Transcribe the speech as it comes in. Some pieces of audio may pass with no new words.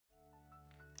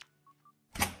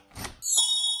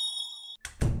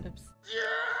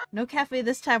No cafe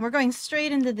this time. We're going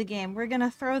straight into the game. We're gonna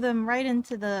throw them right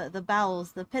into the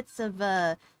bowels, the pits of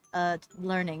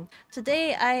learning.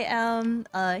 Today I am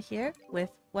here with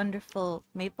wonderful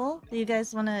Maple. Do you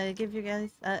guys want to give your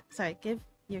guys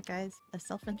a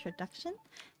self-introduction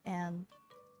and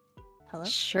hello?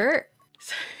 Sure.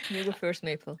 You go first,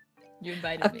 Maple. You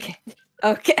invited me.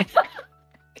 Okay.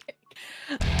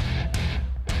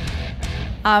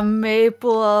 I'm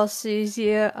Maple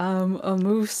Alcesia. I'm a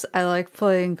moose. I like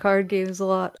playing card games a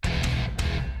lot.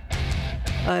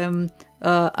 I'm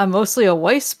mostly a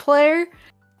Weiss player,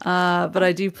 but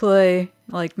I do play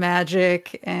like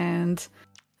Magic and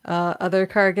other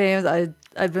card games.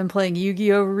 I've been playing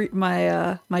Yu-Gi-Oh.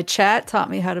 My chat taught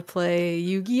me how to play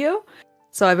Yu-Gi-Oh.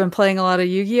 So I've been playing a lot of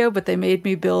Yu-Gi-Oh, but they made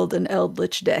me build an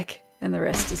Eldritch deck, and the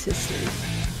rest is history.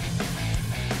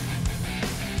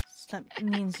 That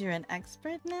means you're an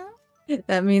expert now?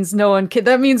 That means no one can.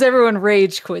 That means everyone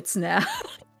rage quits now.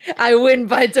 I win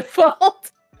by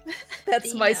default.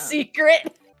 That's my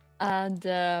secret. And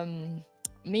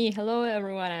me, hello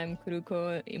everyone. I'm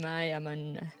Kuruko Imai. I'm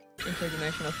an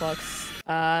interdimensional fox.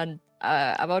 And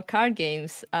about card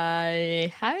games,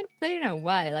 I haven't played in a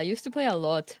while. I used to play a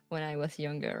lot when I was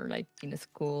younger, like in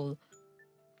school.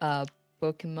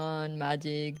 Pokemon,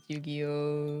 Magic,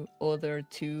 Yu-Gi-Oh, other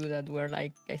two that were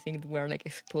like, I think were like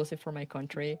exclusive for my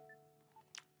country.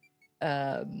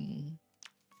 But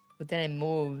then I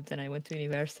moved and I went to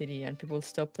university and people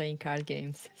stopped playing card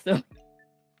games. So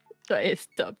I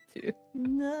stopped too.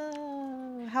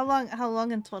 No. How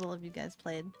long in total have you guys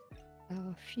played?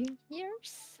 A few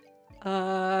years?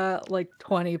 Like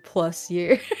 20 plus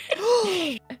years.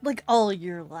 Like all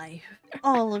your life.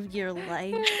 All of your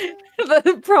life.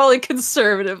 Probably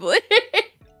conservatively.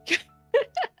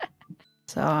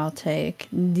 So I'll take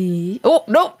the... Oh,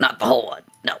 no, not the whole one.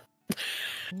 No.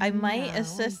 I might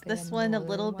assist this one a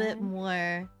little bit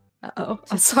more. Uh-oh.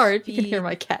 I'm sorry if you can hear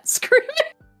my cat screaming.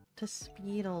 To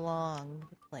speed along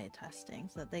the play testing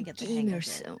so that they get the hang of it.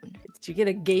 Zone. Did you get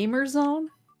a gamer zone?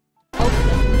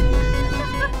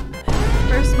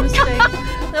 First mistake.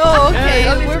 Oh,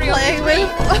 okay. We're playing with.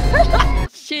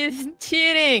 She's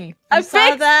cheating. I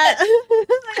saw that.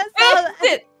 I fixed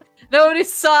it. Nobody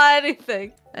saw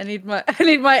anything. I need my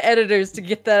editors to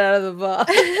get that out of the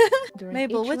box.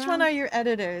 Mabel, which one are your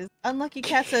editors? Unlucky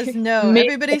Cat says no.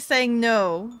 Everybody's saying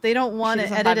no. They don't want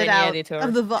to edit it out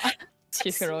of the box.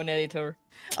 She's her own editor.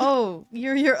 Oh,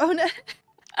 you're your own editor.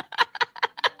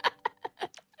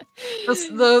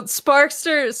 The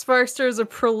Sparkster is a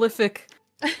prolific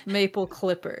Maple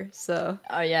clipper, so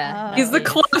yeah, he's the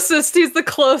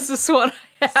closest one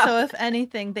I have. So if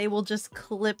anything, they will just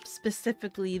clip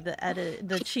specifically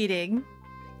the cheating.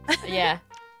 Yeah.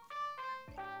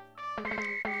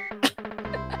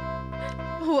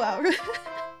 Wow.